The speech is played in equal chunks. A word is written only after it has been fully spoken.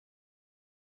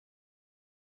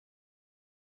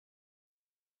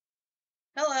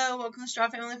Hello, welcome to Straw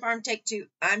Family Farm Take 2.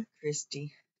 I'm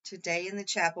Christy. Today in the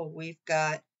chapel we've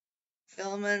got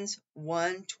Philemon's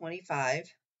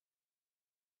 1:25.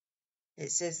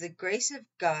 It says, "The grace of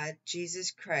God,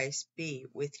 Jesus Christ, be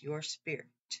with your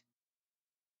spirit."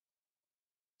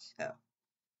 So,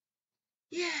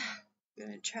 yeah, I'm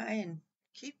going to try and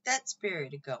keep that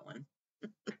spirit going.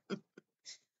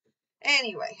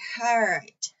 Anyway,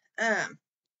 alright. To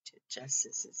adjust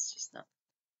this, it's just not,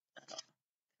 I don't know.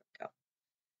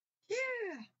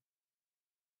 Yeah.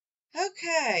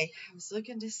 Okay, I was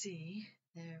looking to see.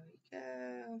 There we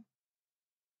go.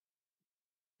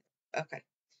 Okay.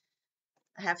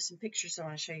 I have some pictures I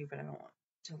want to show you, but I don't want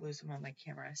to lose them on my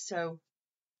camera. So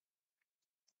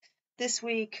this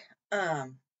week,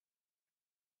 yarn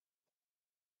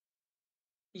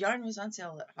was on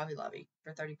sale at Hobby Lobby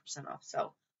for 30% off.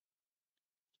 So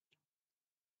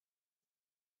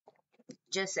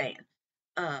just saying,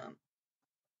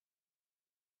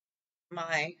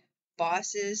 my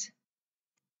boss's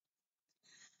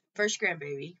first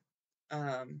grandbaby,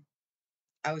 I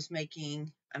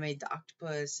made the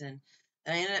octopus and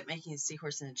I ended up making a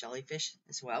seahorse and a jellyfish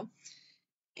as well.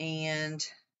 And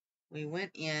we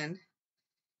went in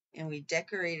and we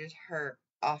decorated her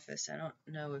office. I don't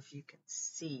know if you can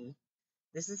see.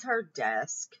 This is her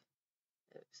desk.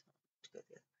 Oops,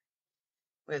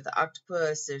 we have the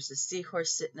octopus, there's the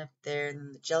seahorse sitting up there, and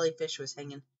then the jellyfish was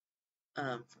hanging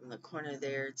from the corner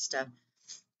there and stuff.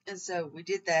 And so we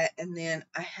did that, and then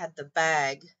I had the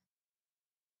bag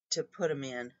to put them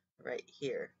in right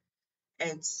here.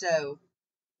 And so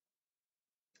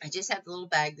I just had the little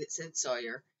bag that said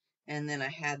Sawyer, and then I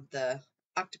had the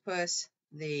octopus,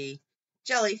 the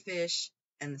jellyfish,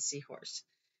 and the seahorse.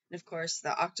 And of course,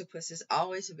 the octopus is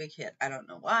always a big hit. I don't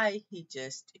know why, he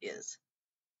just is.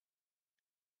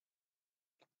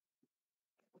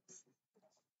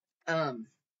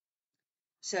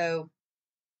 So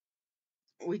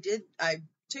I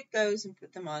took those and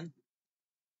put them on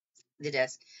the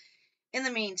desk. In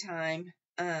the meantime,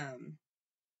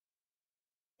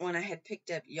 when I had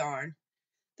picked up yarn,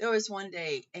 there was one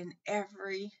day and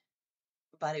everybody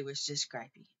was just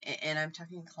gripey. And I'm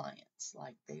talking clients.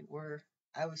 Like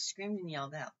I was screamed and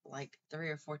yelled out like 3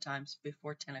 or 4 times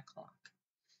before 10 o'clock.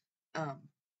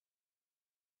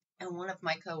 And one of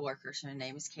my coworkers, her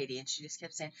name is Katie, and she just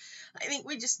kept saying, "I think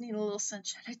we just need a little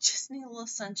sunshine. I just need a little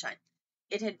sunshine."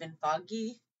 It had been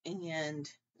foggy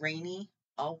and rainy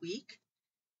all week,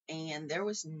 and there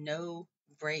was no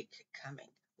break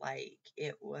coming. Like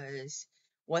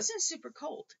wasn't super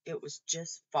cold. It was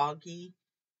just foggy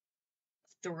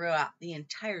throughout the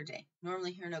entire day.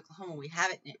 Normally here in Oklahoma we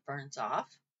have it and it burns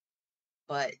off.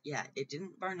 But yeah, it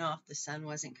didn't burn off. The sun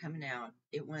wasn't coming out.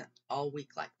 It went all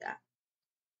week like that.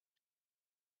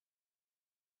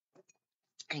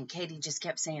 And Katie just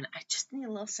kept saying, "I just need a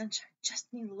little sunshine.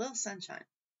 Just need a little sunshine."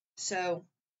 So,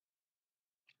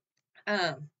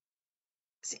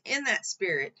 in that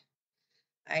spirit,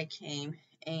 I came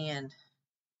and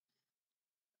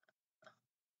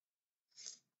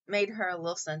made her a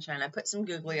little sunshine. I put some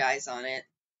googly eyes on it.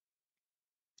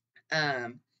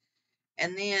 And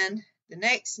then the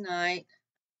next night,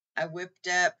 I whipped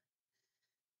up,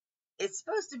 it's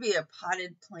supposed to be a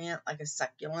potted plant, like a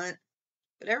succulent,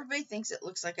 but everybody thinks it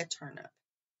looks like a turnip.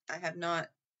 I have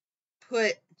not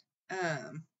put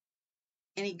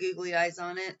any googly eyes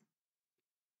on it,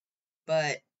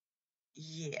 but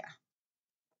yeah.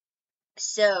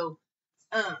 So,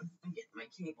 I'm getting my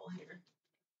cable here.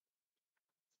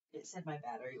 It said my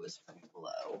battery was pretty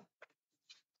low,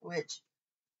 which,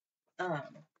 I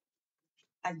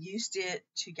used it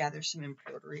to gather some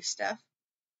embroidery stuff,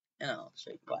 and I'll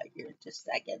show you why here in just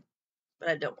a second, but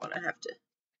I don't want to have to,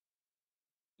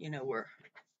 we're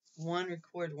one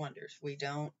record wonders. We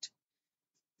don't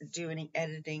do any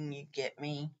editing, you get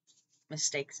me,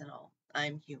 mistakes and all.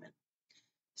 I'm human.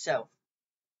 So,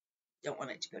 don't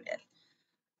want it to go dead.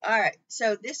 Alright,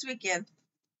 so this weekend,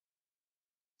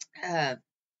 I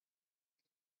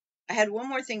had one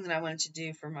more thing that I wanted to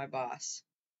do for my boss,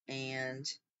 and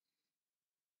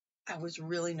I was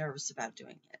really nervous about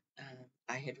doing it.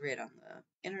 I had read on the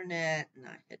internet, and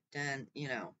I had done,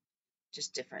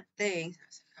 just different things. I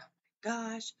was like, oh my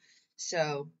gosh.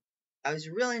 So I was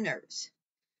really nervous.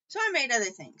 So I made other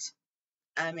things.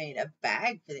 I made a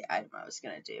bag for the item I was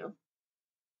going to do.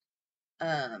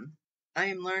 I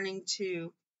am learning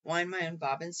to wind my own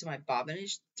bobbins, so my bobbin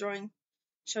is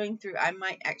showing through. I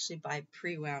might actually buy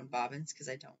pre-wound bobbins because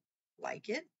I don't like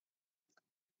it.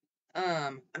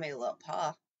 I made a little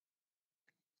paw.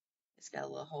 It's got a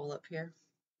little hole up here.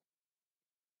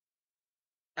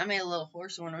 I made a little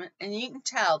horse ornament, and you can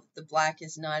tell that the black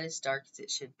is not as dark as it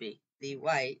should be. The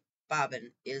white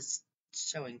bobbin is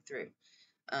showing through,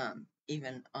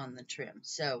 even on the trim.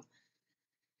 So,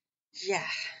 yeah.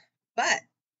 But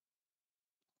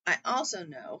I also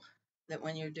know that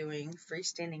when you're doing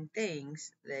freestanding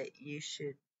things that you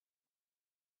should,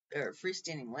 or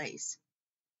freestanding lace,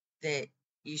 that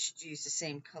you should use the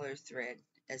same color thread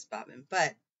as bobbin.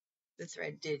 But the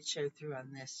thread did show through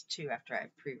on this too after I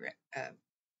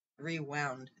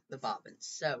rewound the bobbins.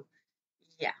 So,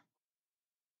 yeah,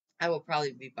 I will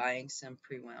probably be buying some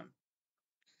pre-wound.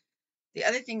 The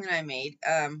other thing that I made,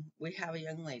 we have a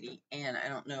young lady, and I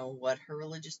don't know what her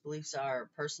religious beliefs are,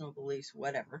 personal beliefs,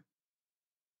 whatever.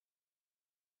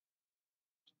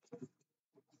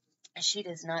 She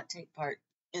does not take part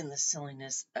in the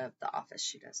silliness of the office.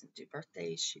 She doesn't do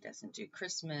birthdays. She doesn't do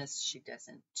Christmas. She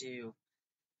doesn't do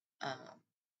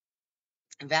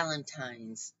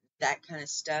Valentine's, that kind of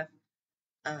stuff.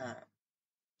 Uh,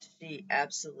 she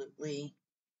absolutely,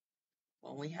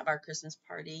 when we have our Christmas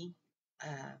party,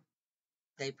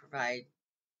 they provide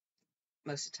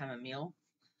most of the time a meal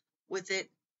with it,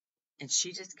 and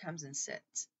she just comes and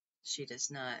sits. She does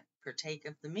not partake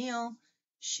of the meal.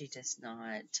 She does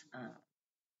not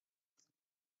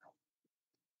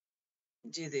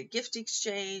do the gift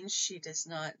exchange. She does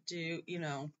not do,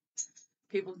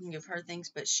 people can give her things,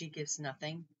 but she gives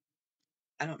nothing.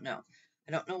 I don't know.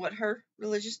 I don't know what her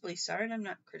religious beliefs are, and I'm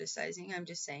not criticizing. I'm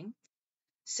just saying.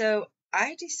 So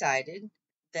I decided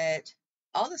that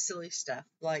all the silly stuff,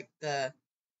 like the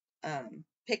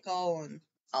pickle and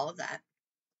all of that,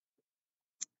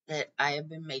 that I have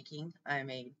been making. I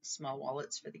made small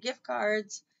wallets for the gift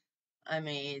cards. I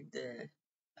made the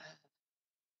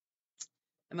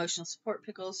emotional support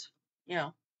pickles, you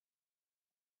know.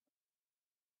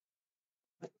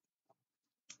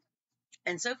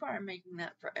 And so far, I'm making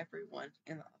that for everyone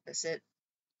in the office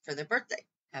for their birthday.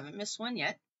 Haven't missed one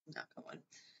yet. Not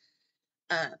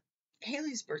going.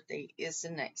 Haley's birthday is the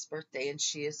next birthday, and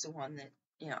she is the one that,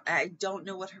 I don't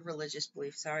know what her religious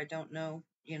beliefs are. I don't know,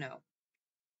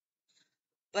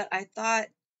 But I thought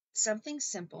something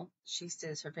simple. She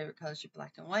says her favorite colors are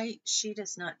black and white. She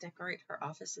does not decorate her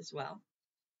office as well.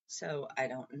 So I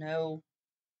don't know.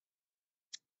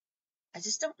 I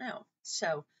just don't know.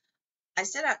 So I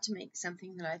set out to make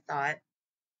something that I thought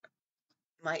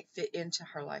might fit into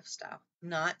her lifestyle.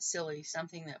 Not silly,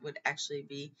 something that would actually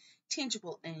be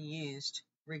tangible and used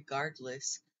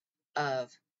regardless of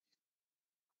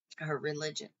her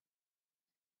religion.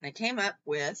 And I came up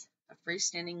with a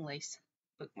freestanding lace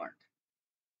bookmark.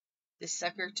 This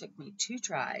sucker took me 2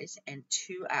 tries and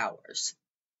 2 hours.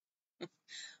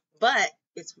 But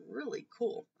it's really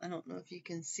cool. I don't know if you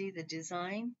can see the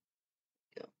design.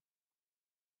 Go.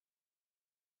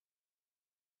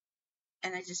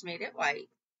 And I just made it white,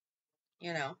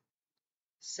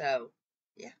 So,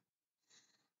 yeah.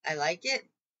 I like it.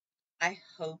 I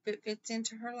hope it fits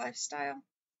into her lifestyle.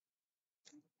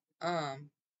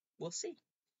 We'll see.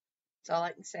 That's all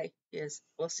I can say is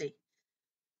we'll see.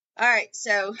 All right,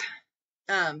 so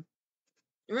the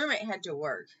roommate had to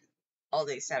work all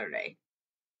day Saturday.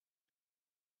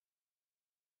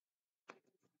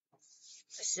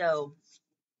 So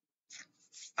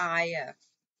I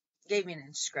gave in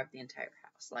and scrubbed the entire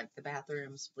house, like the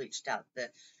bathrooms, bleached out the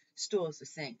stools, the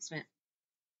sink, spent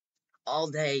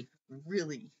all day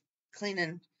really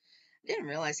cleaning. I didn't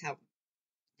realize how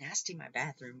nasty my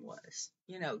bathroom was,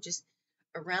 just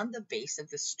around the base of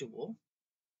the stool.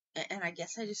 And I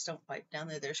guess I just don't wipe down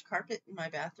there. There's carpet in my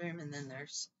bathroom, and then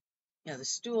there's, the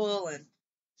stool. And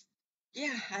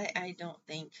yeah, I don't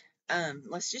think,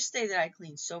 let's just say that I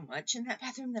cleaned so much in that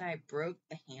bathroom that I broke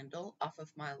the handle off of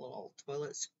my little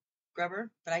toilet scrubber,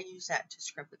 but I use that to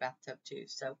scrub the bathtub too.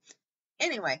 So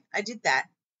anyway, I did that.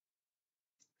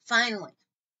 Finally,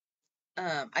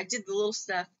 I did the little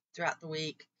stuff throughout the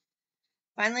week.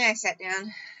 Finally, I sat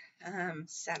down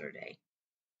Saturday,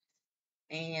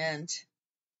 and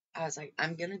I was like,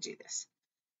 I'm going to do this.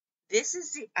 This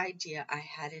is the idea I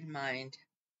had in mind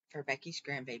for Becky's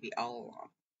grandbaby all along,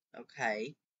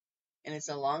 okay? And it's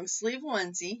a long sleeve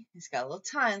onesie. It's got a little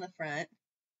tie on the front.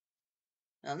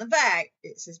 On the back,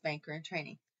 it says banker in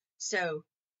training. So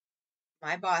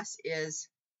my boss is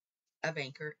a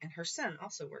banker, and her son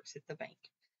also works at the bank.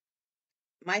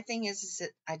 My thing is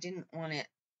that I didn't want it,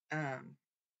 oh,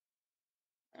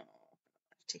 I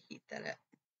have to heat that up.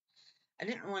 I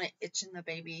didn't want it itching the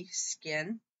baby's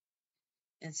skin,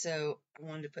 and so I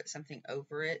wanted to put something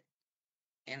over it,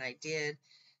 and I did,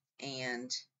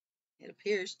 and it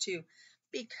appears to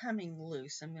be coming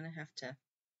loose. I'm going to have to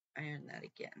iron that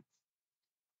again,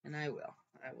 and I will.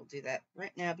 I will do that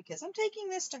right now because I'm taking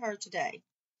this to her today.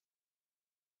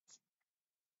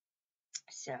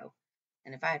 So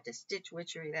And if I have to stitch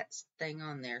witchery, that's thing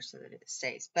on there so that it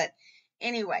stays. But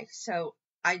anyway, so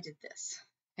I did this,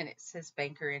 and it says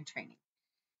banker in training,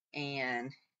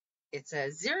 and it's a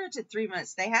 0 to 3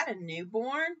 months. They had a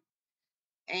newborn,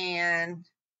 and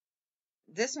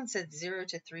this one said 0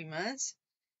 to 3 months,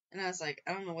 and I was like,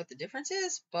 I don't know what the difference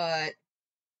is, but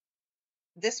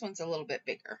this one's a little bit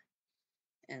bigger,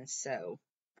 and so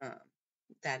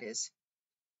that is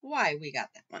why we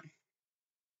got that one.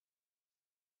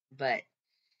 But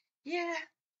yeah,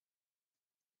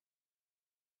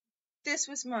 this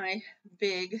was my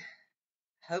big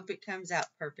hope it comes out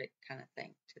perfect kind of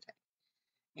thing today.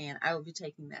 And I will be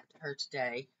taking that to her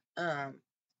today.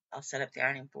 I'll set up the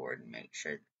ironing board and make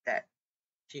sure that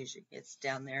fusion gets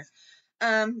down there.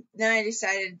 Then I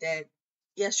decided that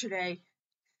yesterday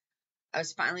I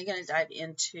was finally going to dive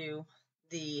into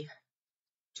the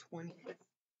 2700.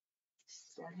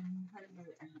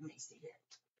 Let me see here.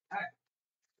 All right.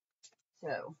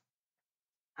 So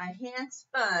I hand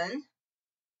spun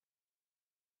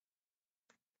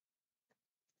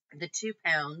the 2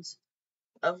 pounds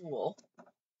of wool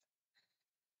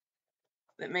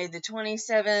that made the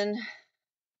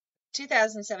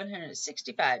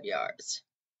 2,765 yards.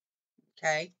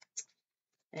 Okay.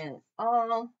 And it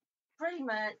all pretty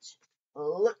much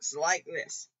looks like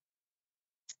this.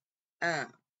 I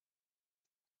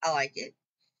like it.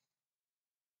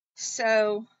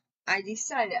 So I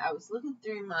decided, I was looking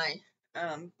through my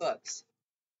books,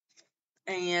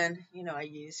 and I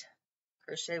use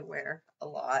crochet wear a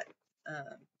lot.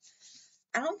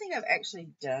 I don't think I've actually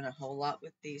done a whole lot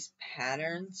with these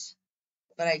patterns,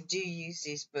 but I do use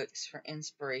these books for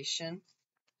inspiration.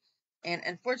 And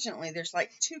unfortunately, there's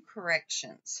like 2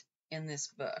 corrections in this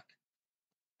book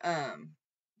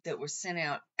that were sent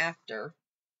out after.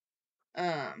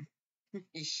 Yeah,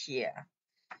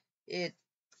 you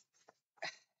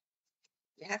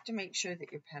have to make sure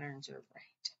that your patterns are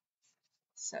right.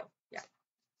 So yeah.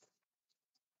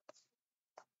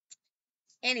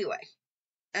 Anyway,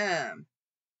 I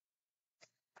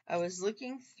was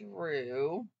looking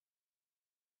through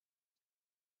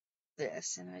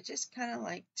this, and I just kind of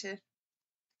like to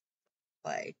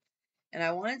play, and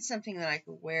I wanted something that I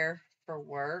could wear for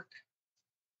work.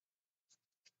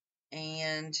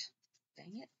 And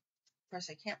dang it, of course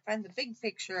I can't find the big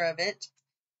picture of it.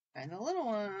 Find the little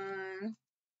one.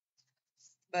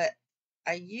 But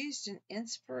I used an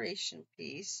inspiration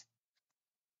piece.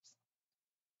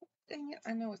 Dang it,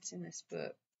 I know it's in this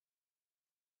book.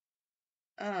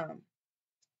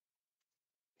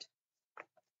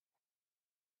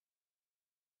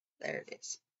 There it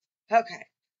is. Okay.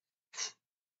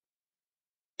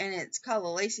 And it's called a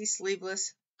lacy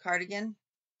sleeveless cardigan.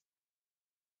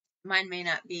 Mine may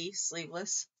not be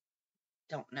sleeveless.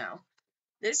 Don't know.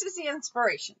 This is the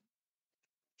inspiration.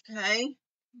 Okay.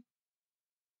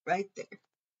 Right there.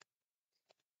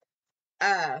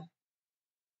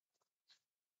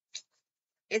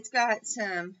 It's got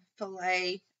some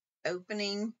fillet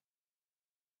opening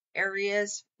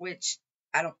areas, which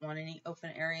I don't want any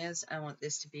open areas. I want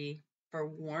this to be for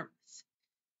warmth,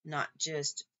 not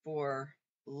just for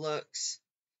looks.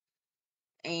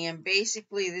 And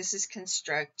basically this is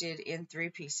constructed in 3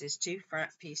 pieces, 2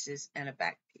 front pieces and a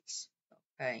back piece.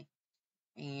 Okay.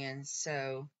 And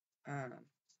so let's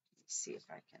see if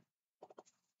I can,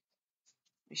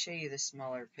 let me show you the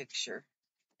smaller picture,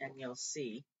 and you'll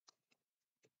see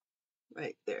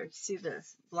right there. See the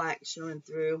black showing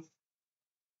through?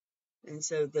 And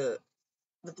so the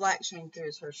black showing through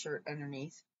is her shirt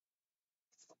underneath.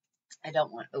 I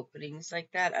don't want openings like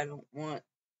that. I don't want,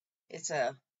 it's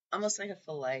almost like a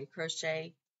fillet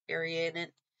crochet area in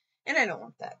it, and I don't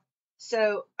want that.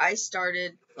 So I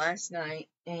started last night,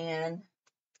 and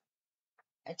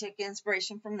I took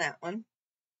inspiration from that one,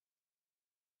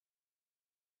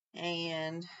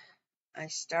 and I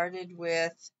started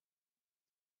with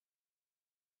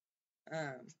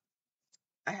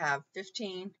I have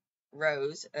 15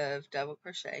 rows of double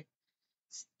crochet.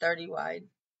 It's 30 wide.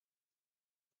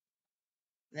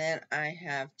 Then I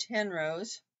have 10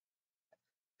 rows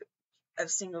of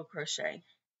single crochet,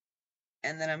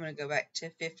 and then I'm going to go back to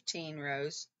 15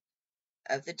 rows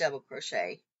of the double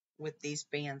crochet with these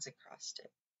bands across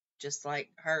it, just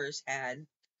like hers had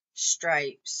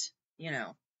stripes,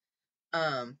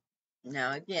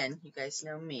 Now again, you guys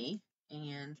know me,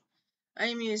 and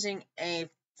I'm using a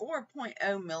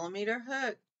 4.0 millimeter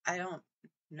hook. I don't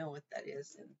know what that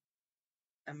is in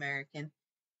American.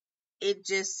 It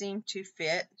just seemed to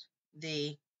fit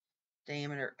the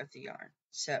diameter of the yarn.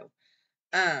 So,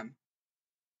 I'm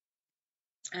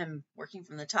working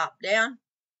from the top down,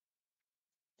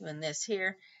 doing this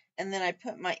here, and then I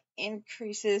put my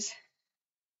increases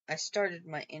I started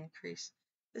my increase.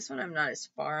 This one I'm not as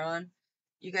far on.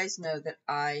 You guys know that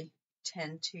I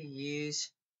tend to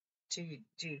use to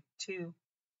do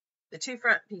the two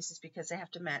front pieces because they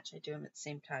have to match. I do them at the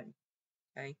same time.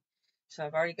 Okay, so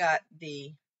I've already got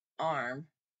the arm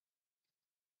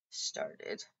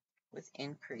started with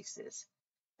increases,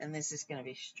 and this is going to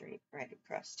be straight right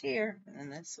across here, and then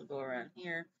this will go around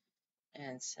here,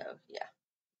 and so yeah,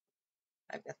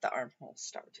 I've got the armhole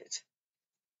started.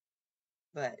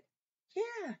 But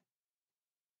yeah,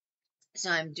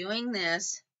 so I'm doing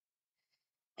this,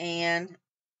 and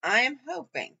I am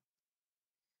hoping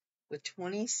with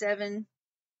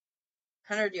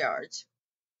 2,700 yards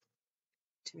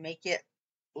to make it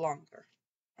longer.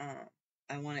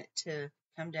 I want it to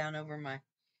come down over my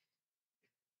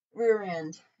rear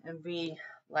end and be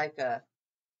like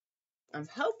I'm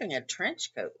hoping a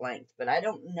trench coat length, but I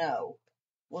don't know.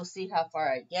 We'll see how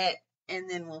far I get, and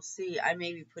then we'll see. I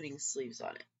may be putting sleeves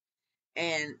on it,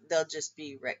 and they'll just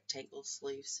be rectangle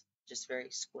sleeves, just very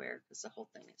square, because the whole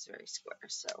thing is very square.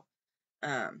 So,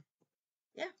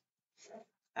 yeah,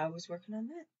 I was working on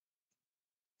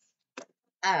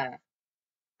that.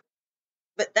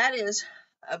 But that is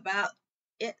about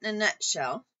it in a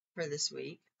nutshell for this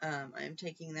week. I am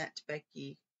taking that to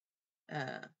Becky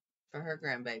for her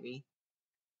grandbaby.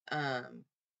 I'm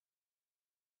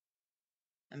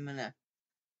gonna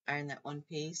iron that one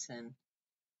piece and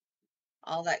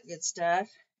all that good stuff.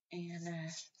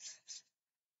 And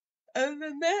other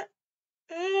than that,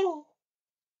 oh,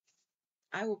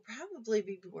 I will probably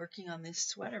be working on this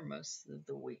sweater most of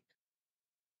the week.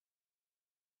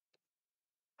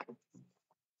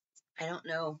 I don't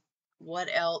know what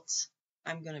else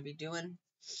I'm going to be doing.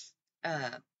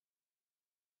 I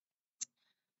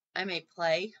may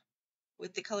play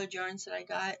with the colored yarns that I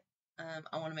got.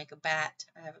 I want to make a bat.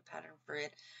 I have a pattern for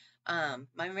it.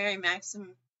 My Mary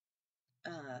Maxim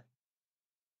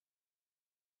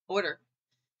order.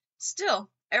 Still,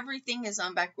 everything is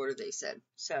on back order, they said.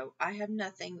 So I have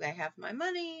nothing. They have my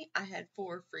money. I had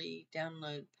 4 free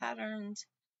download patterns.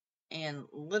 And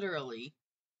literally,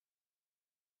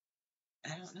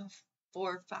 I don't know, 4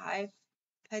 or 5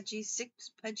 pudgies,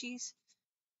 6 pudgies.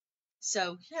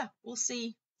 So, yeah, we'll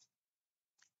see.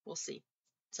 We'll see.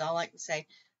 That's all I can say.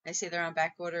 They say they're on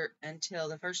back order until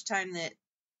the first time that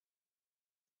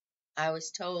I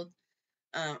was told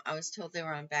they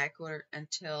were on back order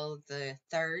until the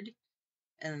 3rd.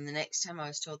 And then the next time I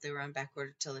was told they were on back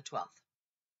order till the 12th.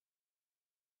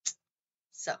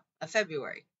 So, of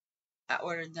February. I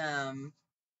ordered them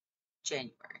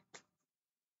January.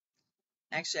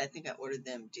 Actually, I think I ordered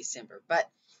them December. But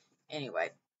anyway,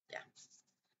 yeah.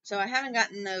 So I haven't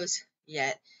gotten those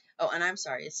yet. Oh, and I'm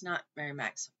sorry, it's not Mary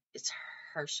Maxim. It's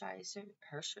Hershiser.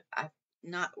 I've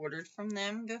not ordered from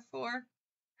them before.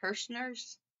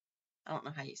 Hirschner's. I don't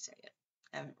know how you say it.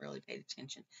 I haven't really paid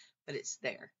attention, but it's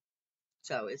there.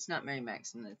 So it's not Mary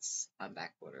Maxim that's on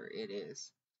back order. It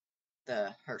is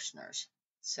the Hirschner's.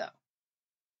 So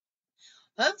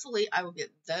hopefully I will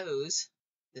get those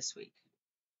this week.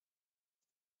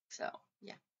 So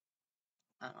yeah,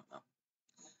 I don't know.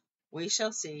 We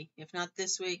shall see. If not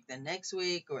this week, then next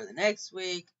week, or the next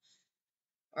week,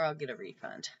 or I'll get a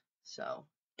refund. So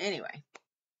anyway,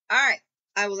 all right.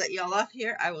 I will let y'all off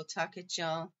here. I will talk at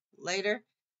y'all later.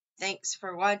 Thanks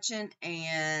for watching,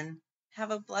 and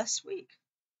have a blessed week.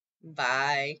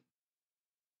 Bye.